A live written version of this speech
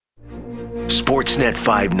Sportsnet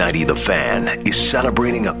 590 The Fan is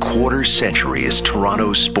celebrating a quarter century as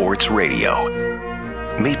Toronto sports radio.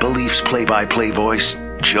 Maple Leafs play-by-play voice,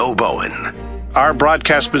 Joe Bowen. Our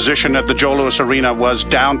broadcast position at the Joe Louis Arena was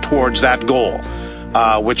down towards that goal,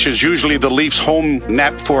 which is usually the Leafs' home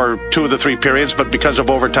net for 2 of the 3 periods, but because of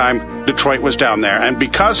overtime, Detroit was down there. And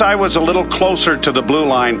because I was a little closer to the blue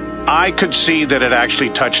line, I could see that it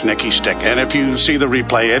actually touched Nicky's stick. And if you see the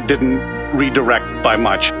replay, it didn't redirect by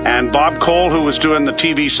much. And Bob Cole, who was doing the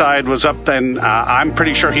TV side, was up, and I'm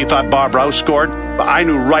pretty sure he thought Bob Rouse scored, but I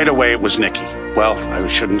knew right away it was Nicky. Well, I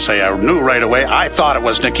shouldn't say I knew right away. I thought it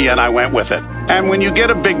was Nicky, and I went with it. And when you get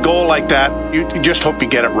a big goal like that, you just hope you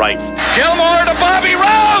get it right. Gilmore to Bobby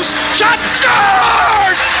Rouse! Shot!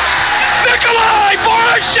 Scores! Nikolai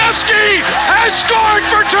Borashevsky has scored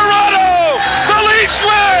for Toronto! The Leafs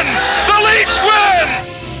win! The Leafs win!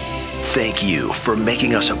 Thank you for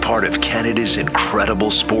making us a part of Canada's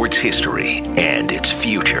incredible sports history and its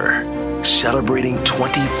future. Celebrating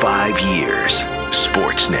 25 years.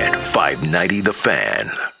 Sportsnet 590 The Fan.